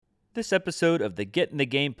This episode of the Get in the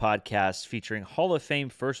Game podcast featuring Hall of Fame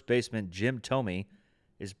first baseman Jim Thome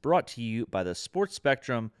is brought to you by the Sports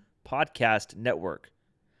Spectrum Podcast Network.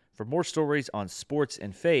 For more stories on sports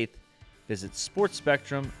and faith, visit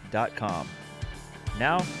sportspectrum.com.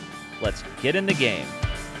 Now, let's get in the game.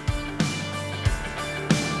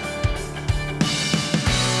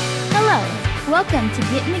 Hello, welcome to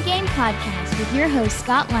Get in the Game podcast with your host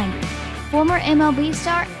Scott Langer, former MLB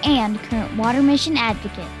star and current Water Mission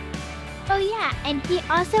advocate. Oh yeah, and he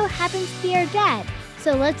also happens to be our dad,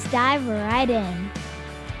 so let's dive right in.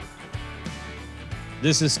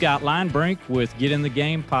 This is Scott Linebrink with Get in the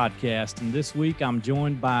Game podcast, and this week I'm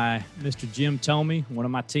joined by Mr. Jim Thome, one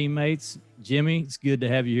of my teammates. Jimmy, it's good to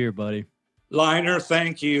have you here, buddy. Liner,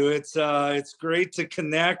 thank you. It's great to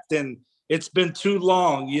connect, and it's been too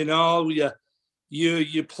long. You know,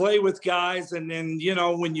 you play with guys, and then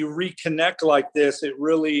when you reconnect like this, it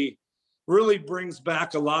really brings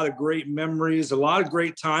back a lot of great memories, a lot of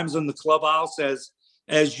great times in the clubhouse,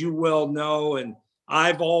 as you well know. And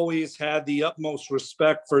I've always had the utmost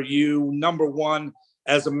respect for you, number one,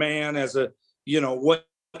 as a man, as what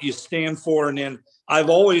you stand for. And then I've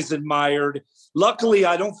always admired. Luckily,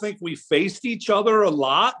 I don't think we faced each other a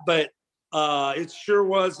lot, but it sure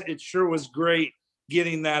was great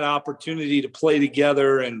getting that opportunity to play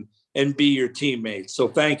together and be your teammate. So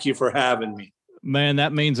thank you for having me. Man,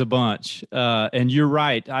 that means a bunch. And you're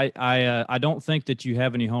right. I don't think that you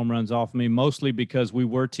have any home runs off me, mostly because we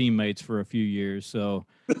were teammates for a few years. So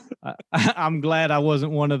I'm glad I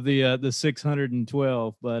wasn't one of the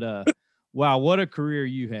 612. But wow, what a career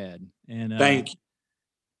you had! And thank you.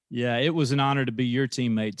 Yeah, it was an honor to be your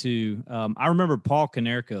teammate too. I remember Paul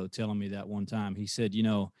Konerko telling me that one time. He said,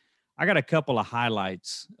 I got a couple of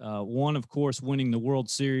highlights. One, of course, winning the World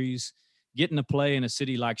Series, getting to play in a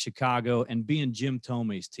city like Chicago, and being Jim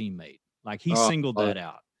Thome's teammate. Like he singled that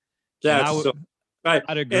out. That's right.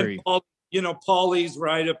 I'd agree. And Paulie's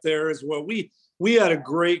right up there as well. We had a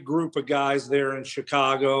great group of guys there in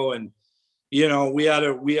Chicago, and we had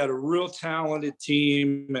a real talented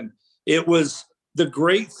team. And it was the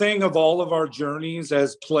great thing of all of our journeys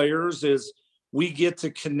as players is we get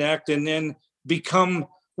to connect and then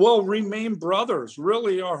remain brothers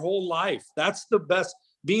really our whole life. That's the best.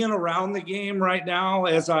 Being around the game right now,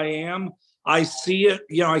 as I am, I see it.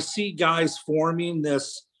 I see guys forming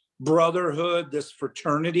this brotherhood, this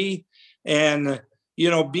fraternity, and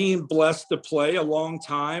being blessed to play a long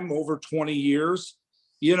time, over 20 years.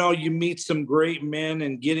 You meet some great men,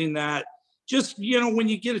 and getting that. Just when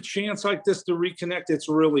you get a chance like this to reconnect, it's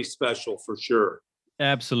really special for sure.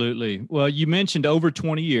 Absolutely. Well, you mentioned over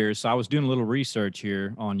 20 years. So I was doing a little research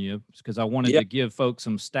here on you because I wanted to give folks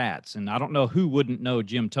some stats. And I don't know who wouldn't know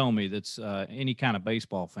Jim Thome that's any kind of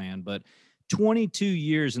baseball fan, but 22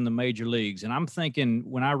 years in the major leagues. And I'm thinking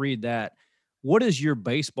when I read that, what does your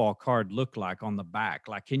baseball card look like on the back?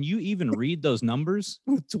 Like, can you even read those numbers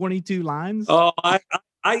with 22 lines? Oh, I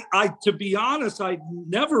to be honest, I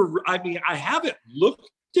haven't looked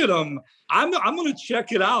at them. I'm going to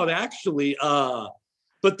check it out actually.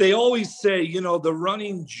 But they always say, the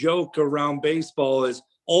running joke around baseball is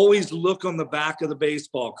always look on the back of the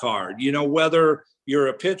baseball card, whether you're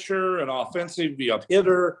a pitcher, an offensive, a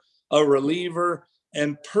hitter, a reliever,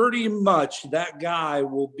 and pretty much that guy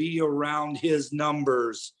will be around his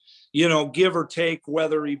numbers, give or take,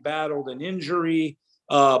 whether he battled an injury.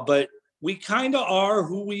 But we kind of are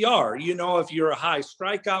who we are. If you're a high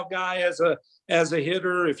strikeout guy as a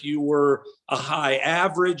hitter, if you were a high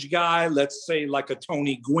average guy, let's say like a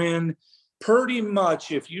Tony Gwynn, pretty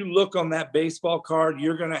much if you look on that baseball card,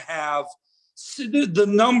 you're going to have the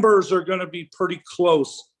numbers are going to be pretty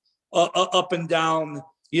close up and down,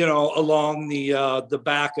 along the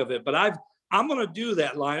back of it. But I'm going to do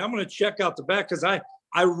that line. I'm going to check out the back because I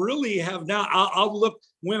really have not. I'll look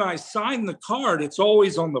when I sign the card. It's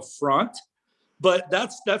always on the front, but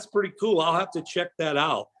that's pretty cool. I'll have to check that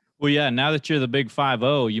out. Well, yeah. Now that you're the big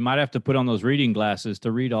 5-0, you might have to put on those reading glasses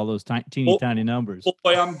to read all those tiny numbers.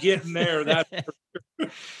 Boy, I'm getting there. That's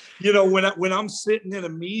for sure. When I'm sitting in a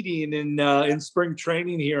meeting in spring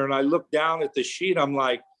training here, and I look down at the sheet, I'm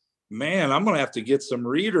like, man, I'm going to have to get some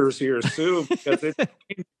readers here soon because it's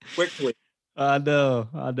changing quickly. I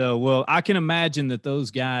know. Well, I can imagine that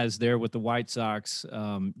those guys there with the White Sox,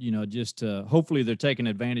 hopefully they're taking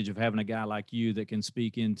advantage of having a guy like you that can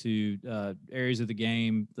speak into areas of the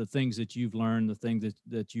game, the things that you've learned, the things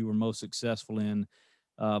that you were most successful in.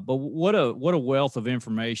 But what a wealth of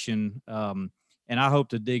information. And I hope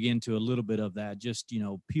to dig into a little bit of that, just,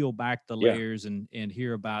 peel back the layers and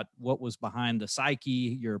hear about what was behind the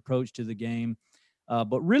psyche, your approach to the game.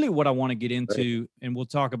 But really what I want to get into, and we'll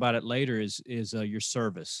talk about it later, is your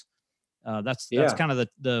service. That's Yeah. kind of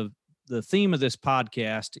the theme of this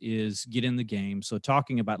podcast is get in the game. So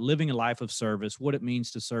talking about living a life of service, what it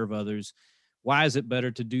means to serve others, why is it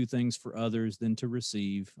better to do things for others than to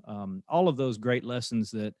receive? All of those great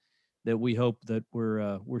lessons that we hope that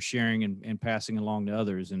we're sharing and passing along to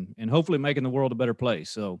others, and hopefully making the world a better place.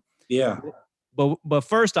 So Yeah. but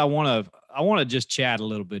first I want to just chat a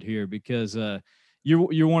little bit here, because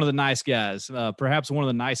you're one of the nice guys, perhaps one of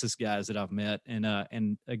the nicest guys that I've met.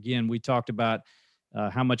 And again, we talked about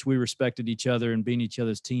how much we respected each other and being each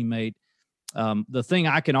other's teammate. The thing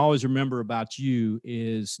I can always remember about you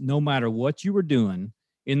is no matter what you were doing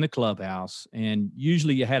in the clubhouse, and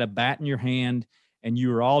usually you had a bat in your hand and you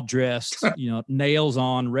were all dressed, nails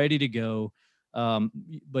on, ready to go.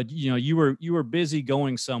 But you were busy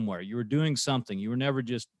going somewhere. You were doing something. You were never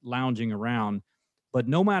just lounging around. But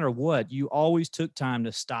no matter what, you always took time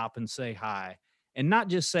to stop and say hi, and not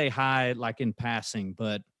just say hi like in passing,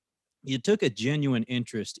 but you took a genuine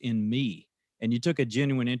interest in me, and you took a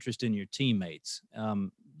genuine interest in your teammates.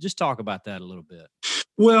 Just talk about that a little bit.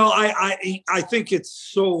 Well, I think it's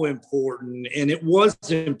so important, and it was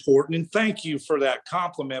important, and thank you for that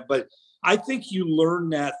compliment. But I think you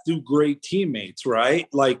learn that through great teammates, right?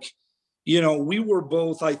 Like, we were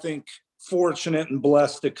both, I think, fortunate and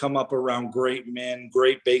blessed to come up around great men,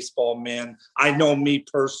 great baseball men. I know me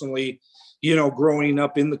personally, growing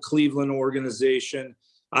up in the Cleveland organization,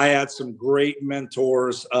 I had some great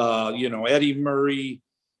mentors, Eddie Murray,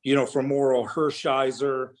 from Oral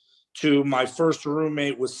Hershiser, to my first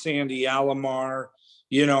roommate was Sandy Alomar.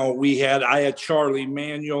 I had Charlie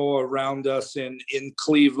Manuel around us in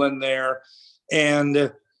Cleveland there.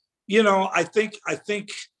 And, I think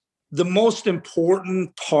the most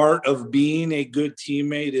important part of being a good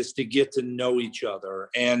teammate is to get to know each other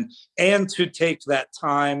and to take that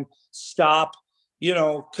time, stop,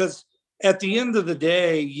 because at the end of the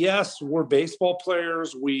day, yes, we're baseball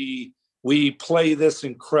players. We play this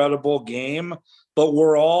incredible game, but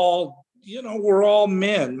we're all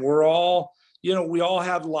men. We're all, we all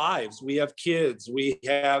have lives. We have kids. We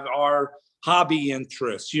have our hobby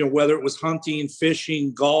interests, whether it was hunting,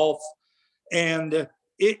 fishing, golf. And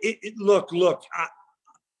the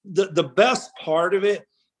best part of it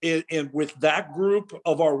with that group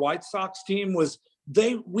of our White Sox team was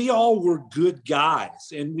we all were good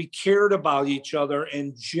guys, and we cared about each other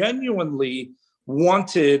and genuinely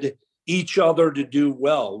wanted each other to do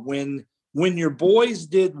well. When your boys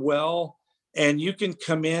did well and you can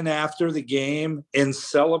come in after the game and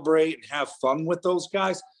celebrate and have fun with those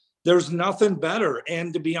guys, there's nothing better.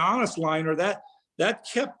 And to be honest, Liner, that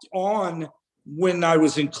kept on when I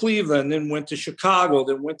was in Cleveland, then went to Chicago,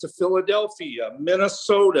 then went to Philadelphia,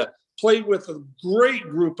 Minnesota, played with a great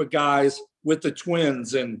group of guys with the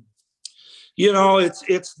Twins. And,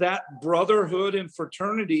 it's that brotherhood and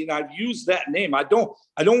fraternity. And I've used that name. I don't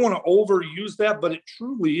want to overuse that, but it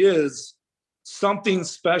truly is something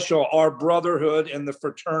special, our brotherhood and the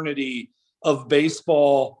fraternity of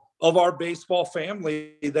baseball, of our baseball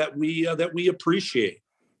family that we appreciate.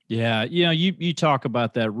 Yeah. You talk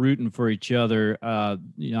about that rooting for each other. I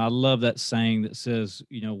love that saying that says,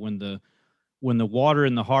 when the water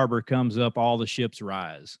in the harbor comes up, all the ships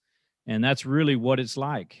rise. And that's really what it's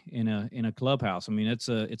like in a clubhouse. I mean, it's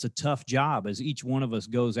a tough job as each one of us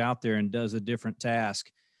goes out there and does a different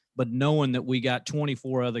task, but knowing that we got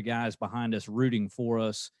 24 other guys behind us rooting for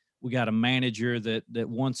us, we got a manager that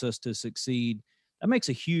wants us to succeed. That makes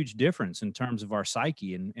a huge difference in terms of our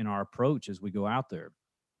psyche and our approach as we go out there.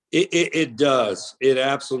 It does. It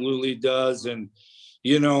absolutely does. And,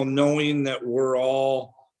 knowing that we're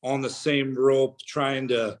all on the same rope, trying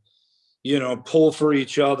to, pull for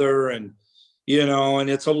each other, and, and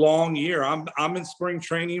it's a long year. I'm in spring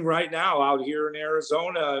training right now out here in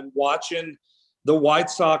Arizona and watching the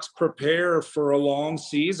White Sox prepare for a long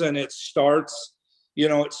season. It starts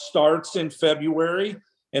in February,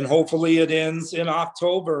 and hopefully it ends in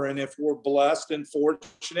October. And if we're blessed and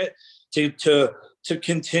fortunate to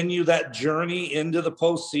continue that journey into the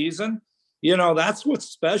postseason, that's what's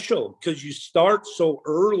special, because you start so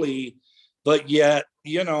early, but yet,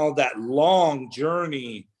 that long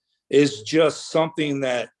journey is just something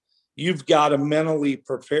that you've got to mentally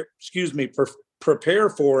prepare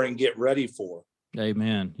for and get ready for.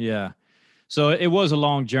 Amen. Yeah. So it was a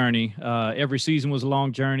long journey. Every season was a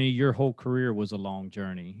long journey. Your whole career was a long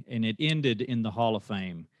journey, and it ended in the Hall of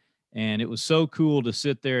Fame. And it was so cool to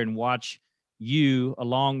sit there and watch you,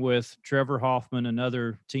 along with Trevor Hoffman,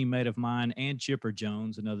 another teammate of mine, and Chipper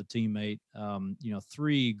Jones, another teammate,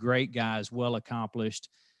 three great guys, well accomplished.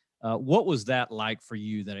 What was that like for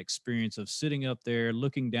you, that experience of sitting up there,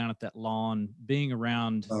 looking down at that lawn, being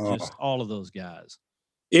around just all of those guys?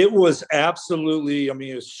 It was absolutely, I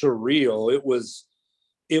mean, it's surreal.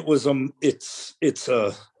 It's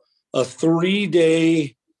a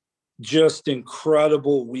 3-day just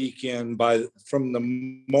incredible weekend from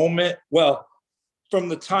the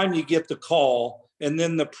time you get the call and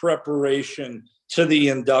then the preparation to the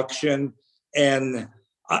induction and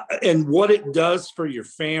what it does for your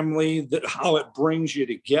family, how it brings you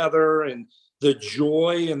together and the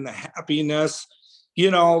joy and the happiness.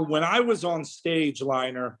 When I was on stage,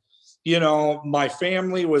 Liner, my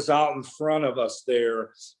family was out in front of us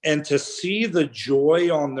there, and to see the joy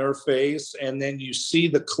on their face, and then you see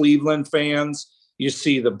the Cleveland fans, you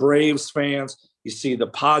see the Braves fans, you see the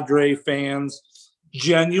Padre fans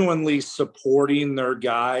genuinely supporting their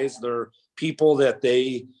guys, their people that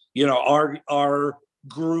they, our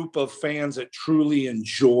group of fans that truly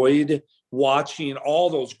enjoyed watching all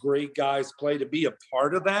those great guys play. To be a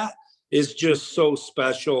part of that is just so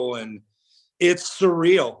special, and it's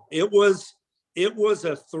surreal. It was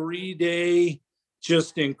a 3-day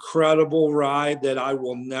just incredible ride that I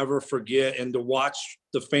will never forget, and to watch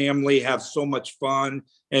the family have so much fun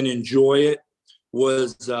and enjoy it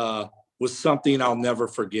was something I'll never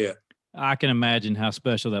forget. I can imagine how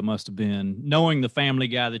special that must have been, knowing the family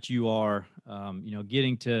guy that you are,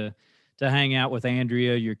 getting to hang out with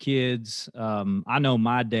Andrea, your kids. I know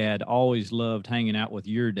my dad always loved hanging out with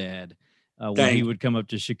your dad when he would come up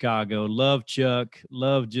to Chicago. Loved Chuck,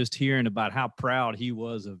 loved just hearing about how proud he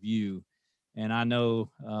was of you. And I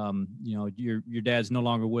know, your dad's no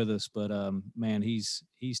longer with us, but man, he's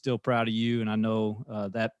still proud of you. And I know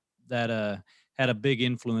that had a big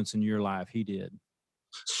influence in your life. He did.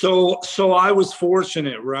 So I was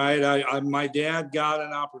fortunate, right? My dad got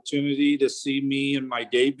an opportunity to see me in my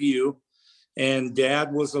debut, and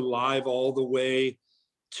Dad was alive all the way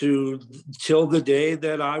till the day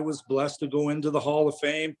that I was blessed to go into the Hall of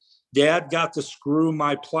Fame. Dad got to screw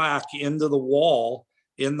my plaque into the wall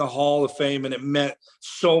in the Hall of Fame, and it meant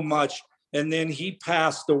so much. And then he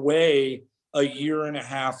passed away a year and a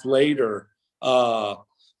half later,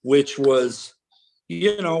 which was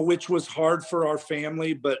hard for our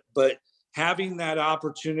family, but having that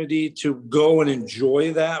opportunity to go and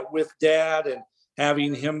enjoy that with Dad and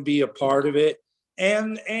having him be a part of it,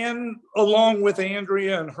 and along with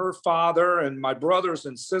Andrea and her father and my brothers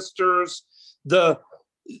and sisters, the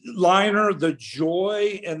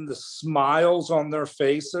joy and the smiles on their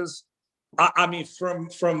faces. I mean,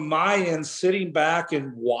 from my end, sitting back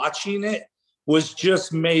and watching it was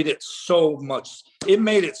just made it so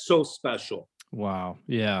special. Wow.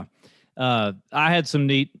 Yeah. I had some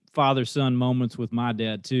neat father-son moments with my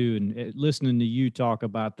dad too. And listening to you talk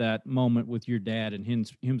about that moment with your dad and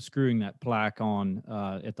him screwing that plaque on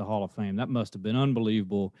at the Hall of Fame, that must have been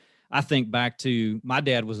unbelievable. I think back to my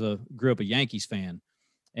dad grew up a Yankees fan.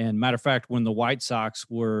 And matter of fact, when the White Sox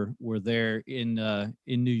were there in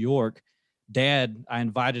New York, Dad, I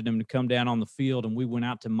invited him to come down on the field, and we went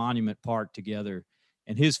out to Monument Park together.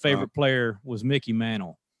 And his favorite player was Mickey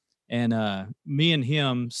Mantle. And me and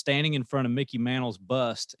him standing in front of Mickey Mantle's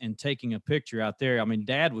bust and taking a picture out there. I mean,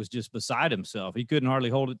 Dad was just beside himself. He couldn't hardly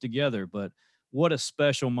hold it together. But what a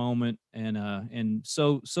special moment, and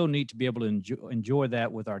so neat to be able to enjoy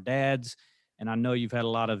that with our dads. And I know you've had a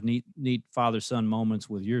lot of neat father-son moments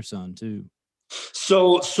with your son too.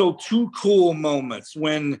 So two cool moments.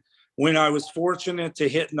 When I was fortunate to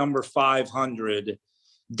hit number 500,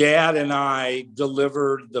 Dad and I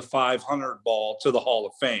delivered the 500 ball to the Hall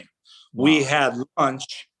of Fame. Wow. We had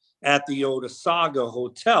lunch at the Otesaga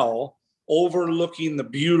Hotel overlooking the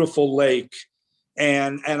beautiful lake.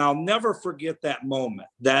 And I'll never forget that moment,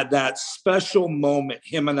 that special moment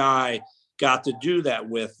him and I got to do that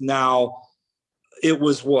with. Now, it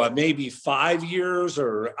was maybe 5 years,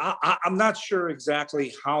 or I'm not sure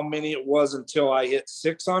exactly how many it was until I hit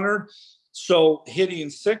 600. So hitting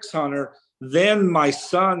 600, then my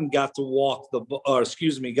son got to walk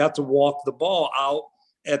the ball out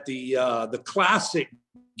at the Classic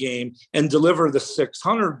game and deliver the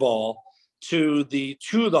 600 ball to the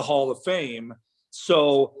Hall of Fame.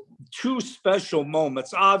 So two special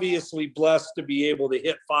moments. Obviously blessed to be able to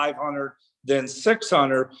hit 500, then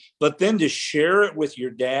 600, but then to share it with your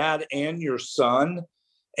dad and your son,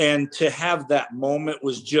 and to have that moment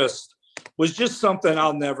was just something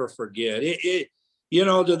I'll never forget. It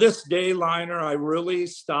to this day, Liner, I really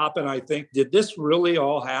stop and I think, did this really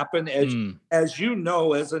all happen? As you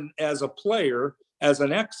know, as a player, as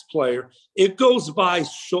an ex-player, it goes by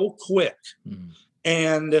so quick.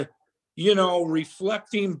 And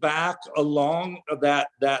reflecting back along that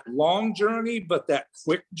long journey, but that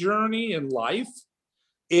quick journey in life,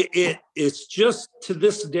 it's just, to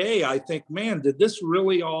this day, I think, man, did this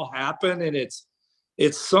really all happen? And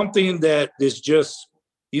it's something that is just,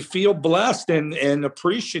 you feel blessed and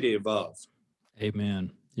appreciative of.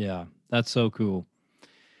 Amen. Yeah, that's so cool.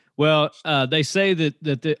 Well, they say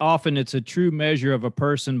that often it's a true measure of a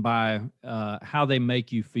person by how they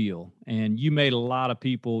make you feel. And you made a lot of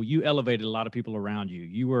people, you elevated a lot of people around you.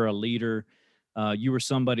 You were a leader. You were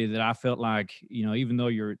somebody that I felt like, even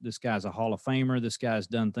though this guy's a Hall of Famer, this guy's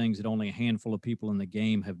done things that only a handful of people in the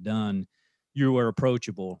game have done. You were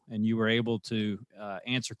approachable and you were able to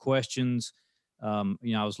answer questions. I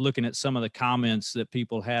was looking at some of the comments that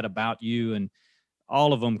people had about you, and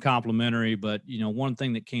all of them complimentary, but one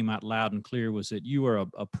thing that came out loud and clear was that you are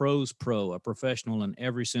a pro's pro, a professional in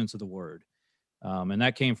every sense of the word. And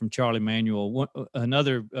that came from Charlie Manuel.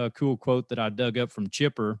 Another cool quote that I dug up from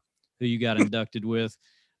Chipper, who you got inducted with.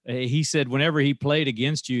 He said, whenever he played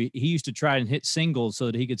against you, he used to try and hit singles so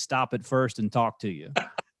that he could stop at first and talk to you.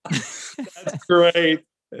 That's great.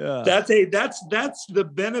 Yeah. That's the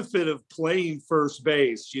benefit of playing first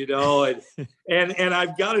base, and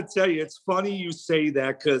I've got to tell you, it's funny you say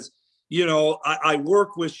that, because I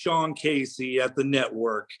work with Sean Casey at the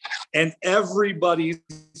network, and everybody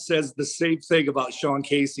says the same thing about Sean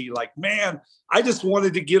Casey. Like, man, I just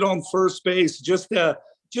wanted to get on first base just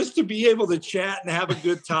to be able to chat and have a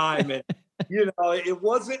good time. And it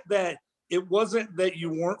wasn't that you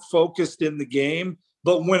weren't focused in the game.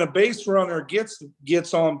 But when a base runner gets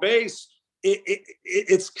on base,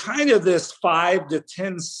 it's kind of this 5 to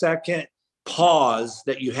 10 second pause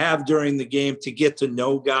that you have during the game to get to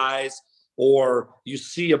know guys, or you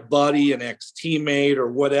see a buddy, an ex-teammate,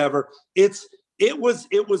 or whatever. It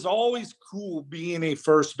was always cool being a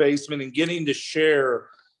first baseman and getting to share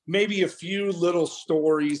maybe a few little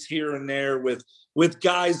stories here and there with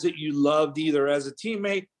guys that you loved either as a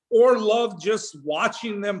teammate or loved just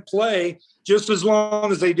watching them play, just as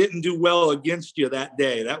long as they didn't do well against you that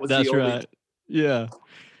day. That's right. Yeah.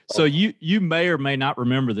 So you may or may not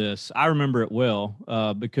remember this. I remember it well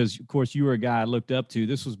because, of course, you were a guy I looked up to.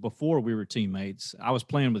 This was before we were teammates. I was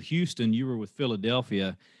playing with Houston. You were with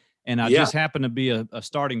Philadelphia. And I just happened to be a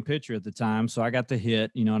starting pitcher at the time. So I got the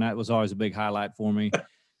hit, and that was always a big highlight for me.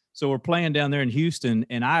 So we're playing down there in Houston,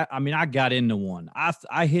 and I got into one.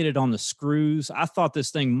 I hit it on the screws. I thought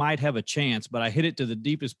this thing might have a chance, but I hit it to the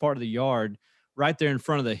deepest part of the yard, right there in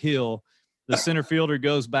front of the hill. The center fielder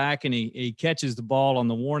goes back, and he catches the ball on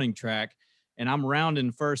the warning track, and I'm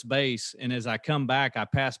rounding first base. And as I come back, I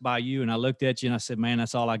passed by you, and I looked at you, and I said, "Man,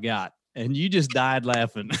 that's all I got." And you just died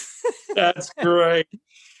laughing. That's great.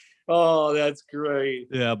 Oh, that's great.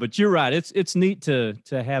 Yeah, but you're right. It's neat to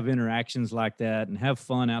have interactions like that and have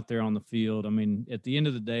fun out there on the field. I mean, at the end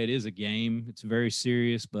of the day, it is a game. It's very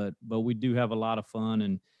serious, but we do have a lot of fun,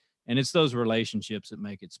 and it's those relationships that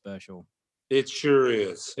make it special. It sure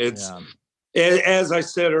is. As I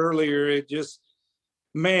said earlier, it just,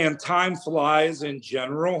 man, time flies in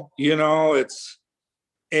general.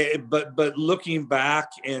 But looking back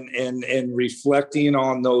and reflecting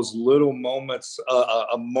on those little moments,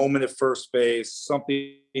 a moment at first base,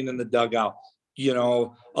 something in the dugout, a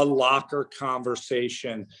locker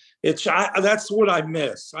conversation. That's what I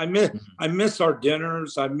miss. I miss our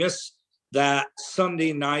dinners. I miss that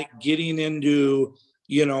Sunday night getting into,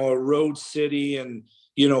 a road city and,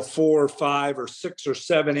 4 or 5 or 6 or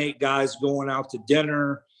 7, 8 guys going out to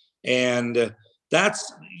dinner. And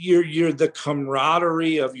that's you're the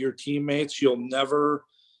camaraderie of your teammates. You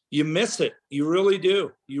miss it. You really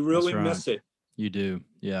do. You really miss it. You do.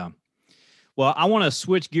 Yeah. Well, I want to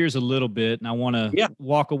switch gears a little bit, and I want to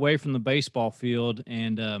walk away from the baseball field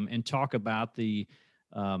and talk about the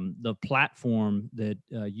platform that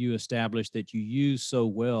you established that you use so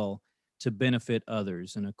well to benefit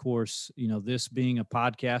others. And of course, this being a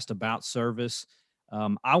podcast about service,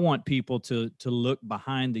 I want people to look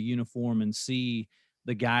behind the uniform and see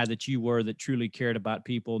the guy that you were that truly cared about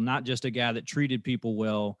people, not just a guy that treated people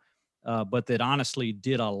well, but that honestly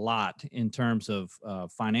did a lot in terms of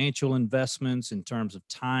financial investments, in terms of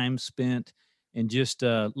time spent, and just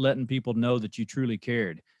letting people know that you truly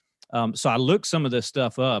cared. So I looked some of this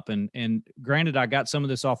stuff up, and granted, I got some of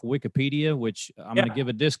this off of Wikipedia, which I'm going to give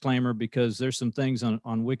a disclaimer because there's some things on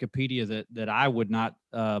Wikipedia that I would not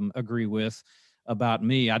agree with about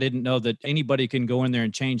me. I didn't know that anybody can go in there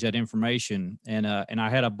and change that information. And I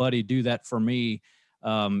had a buddy do that for me,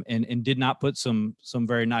 and did not put some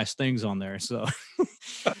very nice things on there. So,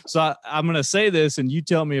 I'm going to say this and you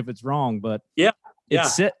tell me if it's wrong, but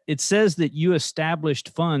it says that you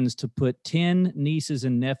established funds to put 10 nieces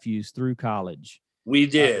and nephews through college. We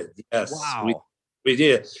did. Yes. Wow. We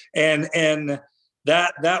did. And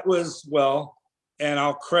that was, well, and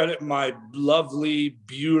I'll credit my lovely,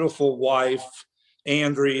 beautiful wife,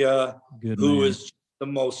 Andrea, who is the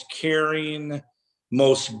most caring,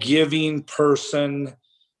 most giving person,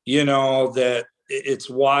 that it's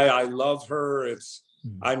why I love her.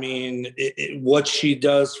 I mean, what she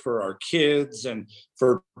does for our kids and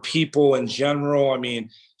for people in general. I mean,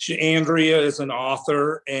 Andrea is an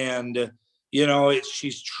author, and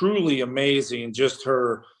she's truly amazing. Just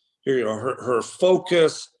her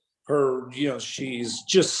focus, she's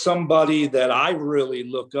just somebody that I really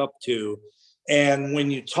look up to. And when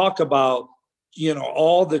you talk about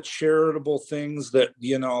all the charitable things that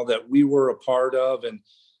that we were a part of, and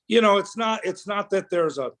it's not that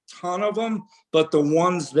there's a ton of them, but the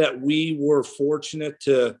ones that we were fortunate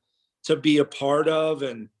to be a part of,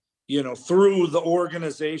 and through the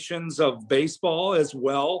organizations of baseball as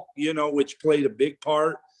well, which played a big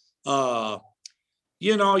part. You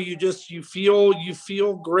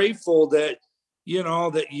feel grateful that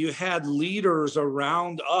that you had leaders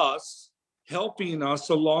around us helping us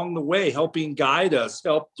along the way, helping guide us,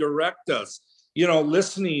 help direct us,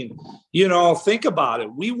 listening. Think about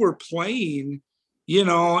it. We were playing,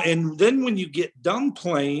 and then when you get done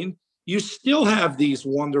playing, you still have these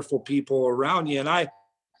wonderful people around you. And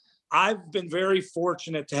I've been very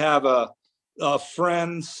fortunate to have a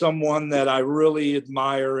friend, someone that I really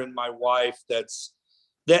admire, in my wife.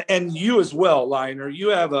 And you as well, Liner. You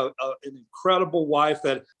have an incredible wife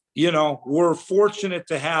that we're fortunate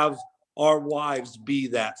to have our wives be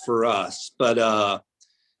that for us. But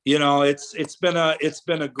it's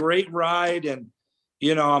been a great ride, and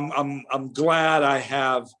I'm glad I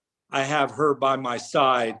have her by my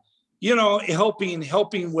side,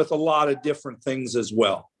 helping with a lot of different things as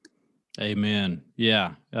well. Amen.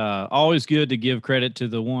 Yeah. Always good to give credit to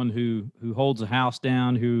the one who holds the house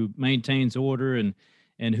down, who maintains order,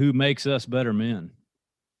 and who makes us better men.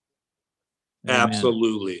 Amen.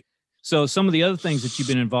 Absolutely. So some of the other things that you've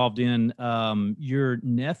been involved in, your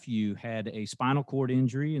nephew had a spinal cord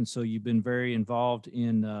injury, and so you've been very involved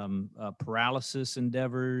in paralysis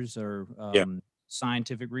endeavors or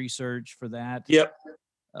scientific research for that. Yep.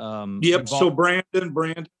 So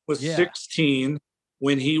Brandon was 16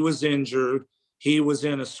 when he was injured. He was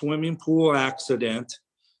in a swimming pool accident.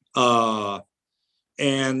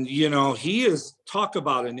 And, he is, talk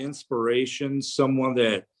about an inspiration, someone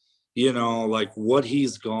that, like what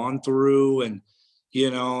he's gone through, and,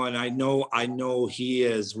 and I know he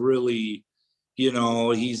has really,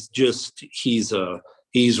 he's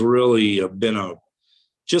really been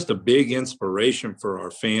just a big inspiration for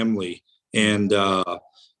our family. And,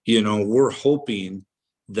 we're hoping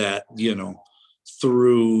that,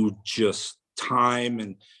 through just time,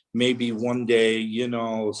 and maybe one day,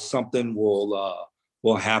 something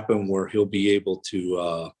will happen where he'll be able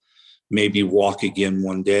to maybe walk again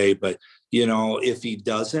one day. But if he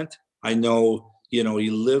doesn't, I know he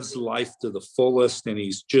lives life to the fullest, and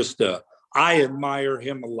he's just I admire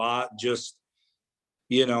him a lot, just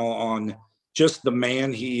on just the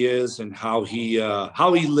man he is, and how he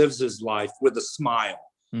lives his life with a smile.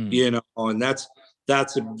 And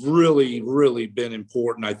that's really, really been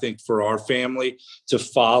important, I think, for our family to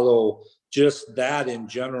follow just that in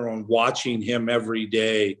general, and watching him every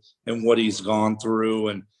day and what he's gone through.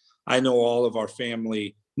 And I know all of our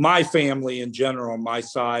family, my family in general, on my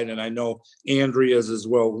side, and I know Andrea's as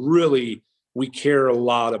well, really, we care a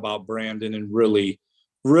lot about Brandon, and really,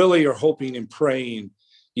 really are hoping and praying,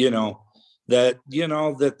 that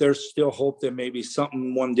there's still hope that maybe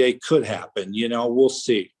something one day could happen. We'll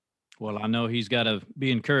see. Well, I know he's got to be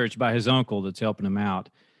encouraged by his uncle that's helping him out.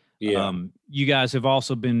 Yeah. You guys have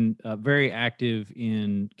also been very active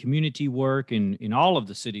in community work in all of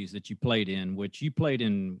the cities that you played in, which you played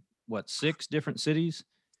in, 6 different cities?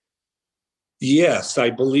 Yes, I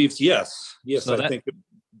believe. Yes. So I think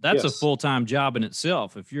that's a full-time job in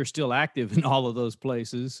itself if you're still active in all of those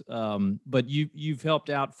places. But you've helped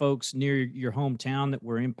out folks near your hometown that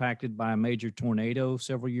were impacted by a major tornado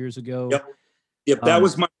several years ago. Yep, that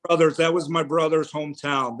was my brother's. That was my brother's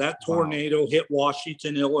hometown. That tornado hit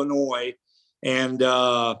Washington, Illinois, and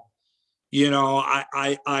I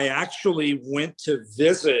actually went to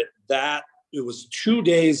visit that. It was 2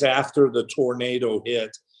 days after the tornado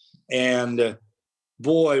hit, and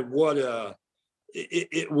boy, what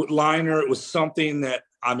Liner! It was something that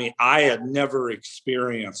I had never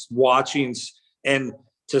experienced. Watching and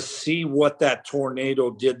to see what that tornado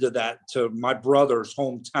did to my brother's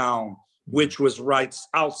hometown, which was right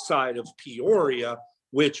outside of Peoria,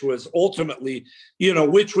 which was ultimately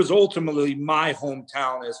my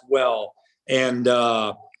hometown as well. And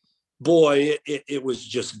boy, it was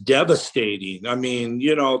just devastating.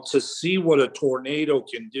 To see what a tornado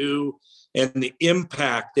can do and the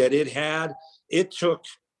impact that it had, it took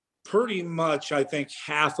pretty much, I think,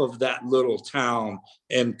 half of that little town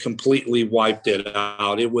and completely wiped it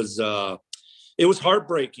out. It was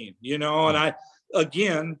heartbreaking, and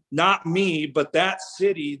again, not me, but that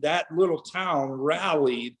city, that little town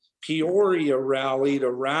rallied, Peoria rallied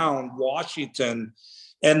around Washington,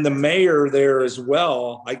 and the mayor there as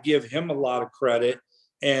well. I give him a lot of credit,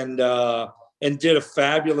 and did a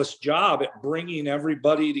fabulous job at bringing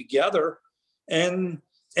everybody together and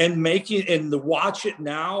making, and to watch it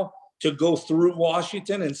now, to go through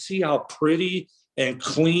Washington and see how pretty and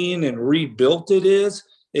clean and rebuilt it is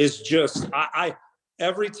just, I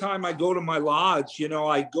every time I go to my lodge,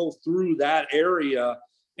 I go through that area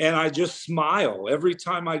and I just smile every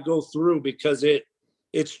time I go through, because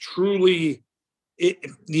it's truly,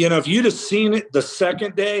 if you'd have seen it the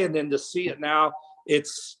second day and then to see it now, it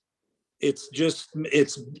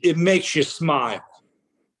makes you smile.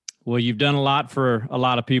 Well, you've done a lot for a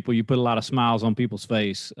lot of people. You put a lot of smiles on people's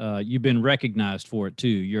face. You've been recognized for it too.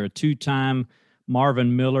 You're a 2-time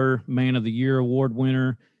Marvin Miller Man of the Year Award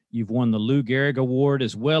winner. You've won the Lou Gehrig Award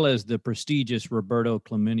as well as the prestigious Roberto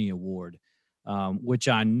Clemente Award, which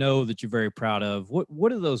I know that you're very proud of. What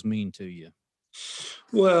do those mean to you?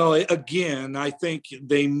 Well, again, I think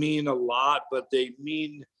they mean a lot, but they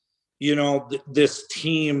mean, this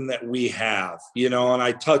team that we have, and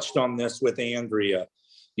I touched on this with Andrea.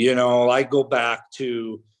 I go back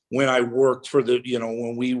to when I worked for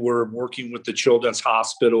when we were working with the Children's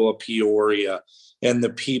Hospital of Peoria, and the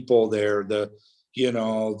people there, the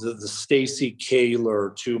Stacy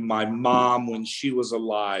Kaler, to my mom when she was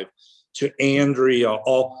alive, to Andrea,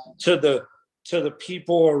 all to the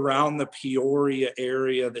people around the Peoria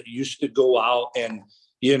area that used to go out and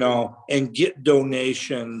get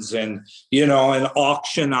donations and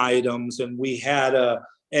auction items. And we had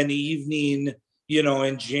an evening,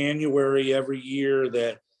 in January every year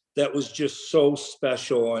that was just so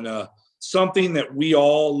special, and something that we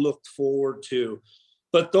all looked forward to.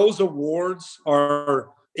 But those awards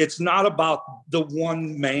it's not about the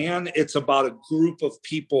one man, it's about a group of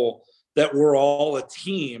people that were all a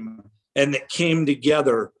team and that came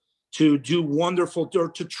together to do wonderful, or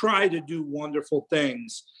to try to do wonderful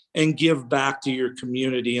things and give back to your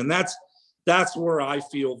community. And that's where I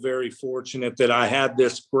feel very fortunate that I had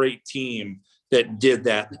this great team that did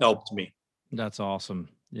that and helped me. That's awesome.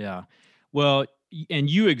 Yeah. Well, and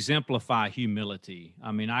you exemplify humility.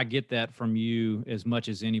 I mean, I get that from you as much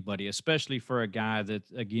as anybody, especially for a guy that,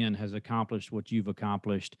 again, has accomplished what you've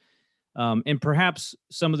accomplished. And perhaps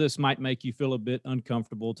some of this might make you feel a bit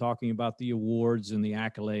uncomfortable talking about the awards and the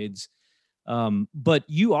accolades. But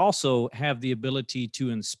you also have the ability to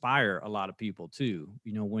inspire a lot of people too.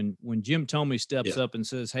 When Jim Thome steps up and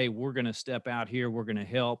says, "Hey, we're going to step out here, we're going to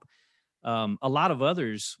help," a lot of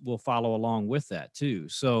others will follow along with that too.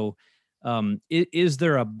 So is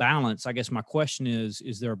there a balance? I guess my question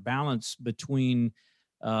is there a balance between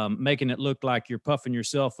making it look like you're puffing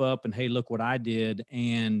yourself up and, hey, look what I did,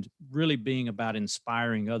 and really being about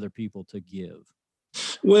inspiring other people to give?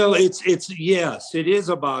 Well, yes, it is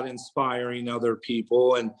about inspiring other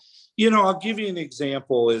people. And, I'll give you an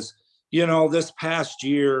example is, this past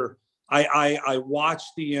year, I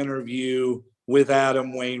watched the interview with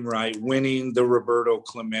Adam Wainwright winning the Roberto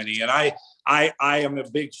Clemente. And I am a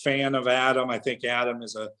big fan of Adam. I think Adam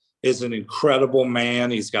is an incredible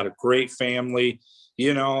man. He's got a great family,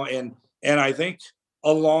 and I think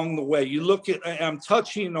along the way, I'm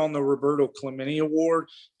touching on the Roberto Clemente Award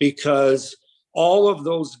because all of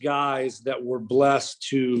those guys that were blessed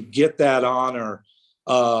to get that honor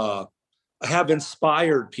have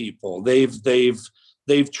inspired people. They've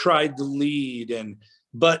tried to lead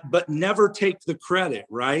but never take the credit,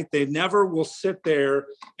 right? They never will sit there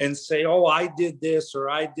and say, "Oh, I did this or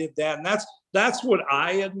I did that." And that's what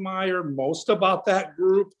I admire most about that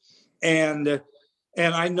group. And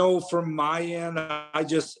I know from my end, and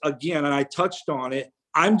I touched on it,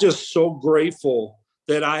 I'm just so grateful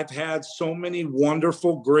that I've had so many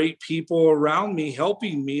wonderful, great people around me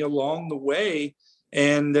helping me along the way,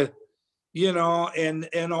 and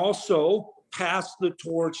and also pass the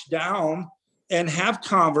torch down and have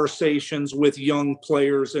conversations with young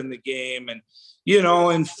players in the game, and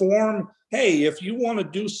inform, hey, if you want to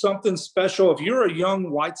do something special, if you're a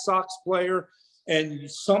young White Sox player and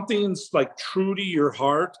something's like true to your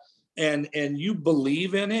heart and you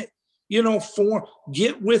believe in it,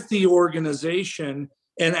 get with the organization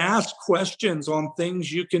and ask questions on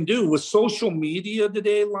things you can do. With social media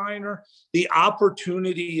today, Liner, the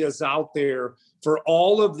opportunity is out there for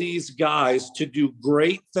all of these guys to do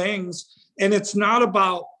great things. And it's not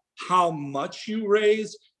about how much you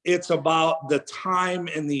raise, it's about the time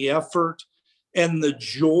and the effort and the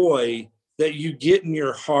joy that you get in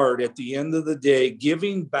your heart at the end of the day,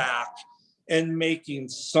 giving back and making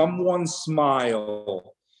someone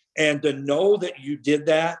smile, and to know that you did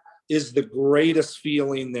that is the greatest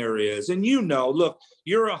feeling there is. And look,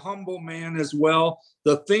 you're a humble man as well.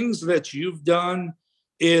 The things that you've done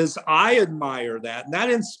I admire that. And that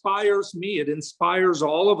inspires me. It inspires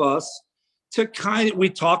all of us to we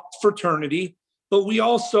talk fraternity, but we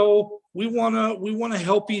want to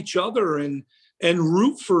help each other and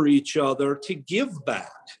root for each other to give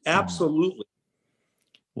back. Absolutely.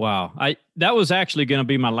 Wow. That was actually going to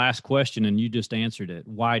be my last question, and you just answered it.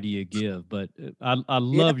 Why do you give? But I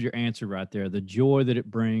love your answer right there. The joy that it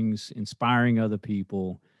brings, inspiring other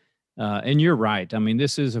people. And you're right. I mean,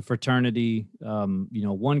 this is a fraternity.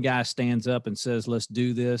 One guy stands up and says, let's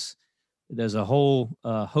do this. There's a whole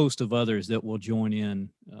host of others that will join in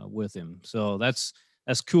with him. So that's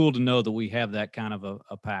cool to know that we have that kind of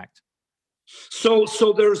a pact. So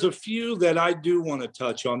there's a few that I do want to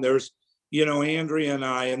touch on. There's, Andrea and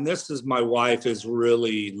I, and this is my wife, has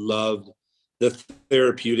really loved the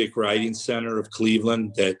Therapeutic Riding Center of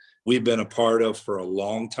Cleveland that we've been a part of for a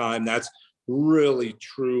long time. That's really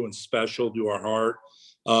true and special to our heart.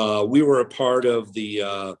 We were a part of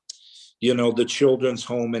the Children's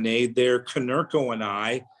Home and Aid there. Konerko and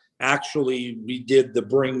I, actually, we did the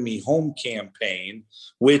Bring Me Home campaign,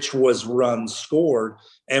 which was run scored.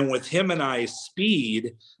 And with him and I's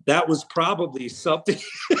speed, that was probably something,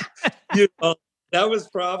 that was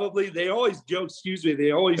probably, they always joke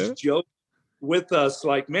with us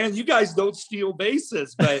like, man, you guys don't steal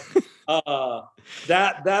bases. But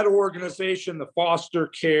that organization, the foster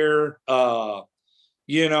care, and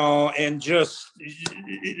just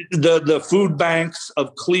the food banks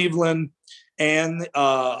of Cleveland and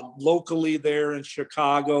locally there in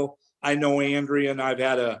Chicago. I know Andrea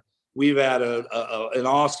and we've had an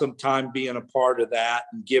awesome time being a part of that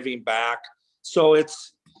and giving back. So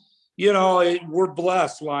it's, we're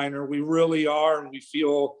blessed, Liner. We really are. And we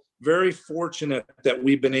feel very fortunate that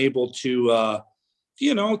we've been able to,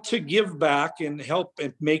 to give back and help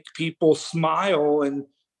and make people smile and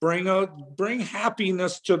bring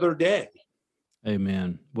happiness to their day.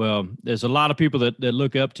 Amen. Well, there's a lot of people that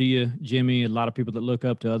look up to you, Jimmy, a lot of people that look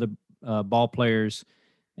up to other ball players.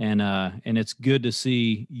 And it's good to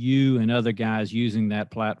see you and other guys using that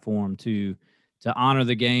platform to honor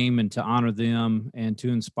the game and to honor them and to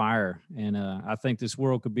inspire. And I think this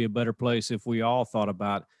world could be a better place if we all thought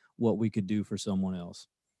about what we could do for someone else.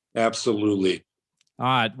 Absolutely. All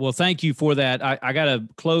right. Well, thank you for that. I got to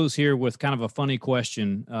close here with kind of a funny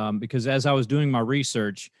question because as I was doing my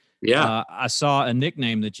research, I saw a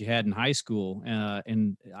nickname that you had in high school,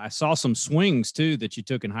 and I saw some swings too that you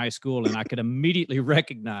took in high school, and I could immediately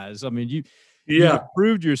recognize. I mean, you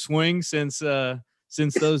improved your swing since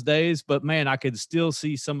those days, but man, I could still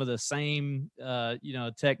see some of the same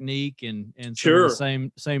technique and some of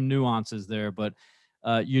the same nuances there. But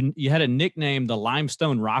you had a nickname, the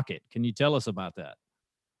Limestone Rocket. Can you tell us about that?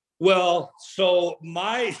 Well, so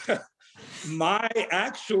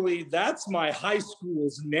actually, that's my high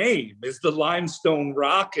school's name, is the Limestone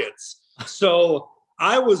Rockets. So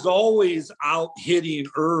I was always out hitting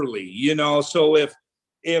early, so if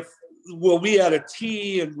we had a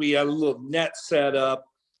tee and we had a little net set up,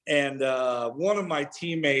 and one of my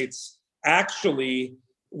teammates actually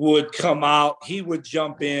would come out, he would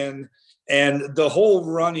jump in, and the whole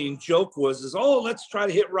running joke was, let's try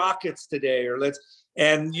to hit rockets today,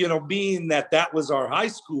 and being that was our high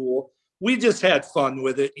school, we just had fun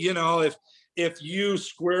with it. If you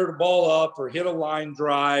squared a ball up or hit a line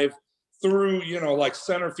drive through, like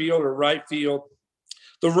center field or right field,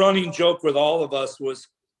 the running joke with all of us was,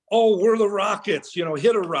 we're the Rockets,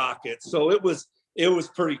 hit a rocket. So it was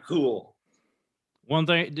pretty cool. One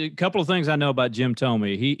thing, a couple of things I know about Jim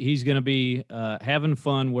Thome. He's going to be having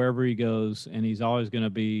fun wherever he goes, and he's always going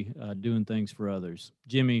to be doing things for others.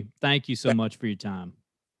 Jimmy, thank you so much for your time.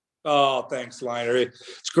 Oh, thanks, Liner.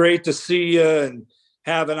 It's great to see you and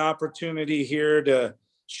have an opportunity here to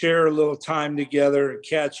share a little time together and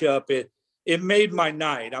catch up. It made my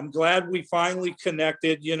night. I'm glad we finally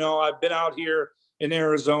connected. I've been out here in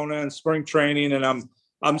Arizona in spring training, and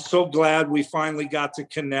I'm so glad we finally got to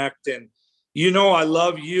connect. And I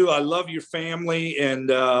love you. I love your family,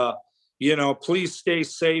 and please stay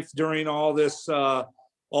safe during all this,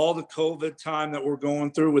 all the COVID time that we're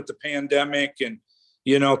going through with the pandemic. And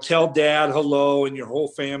tell Dad hello and your whole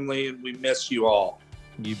family, and we miss you all.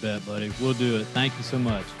 You bet, buddy. We'll do it. Thank you so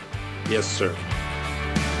much. Yes, sir.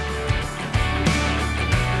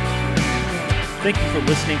 Thank you for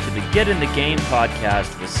listening to the Get in the Game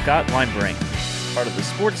podcast with Scott Linebrink, part of the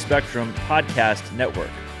Sports Spectrum Podcast Network.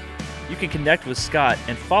 You can connect with Scott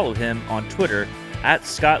and follow him on Twitter at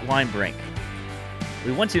Scott Linebrink.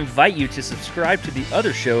 We want to invite you to subscribe to the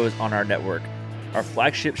other shows on our network, our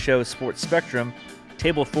flagship show Sports Spectrum,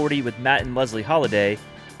 Table 40 with Matt and Leslie Holiday,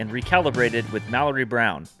 and Recalibrated with Mallory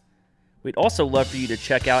Brown. We'd also love for you to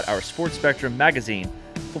check out our Sports Spectrum magazine,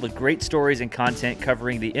 full of great stories and content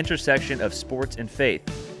covering the intersection of sports and faith.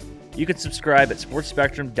 You can subscribe at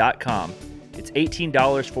sportspectrum.com. It's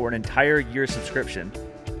 $18 for an entire year subscription.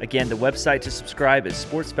 Again, the website to subscribe is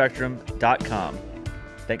sportspectrum.com.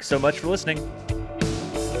 Thanks so much for listening.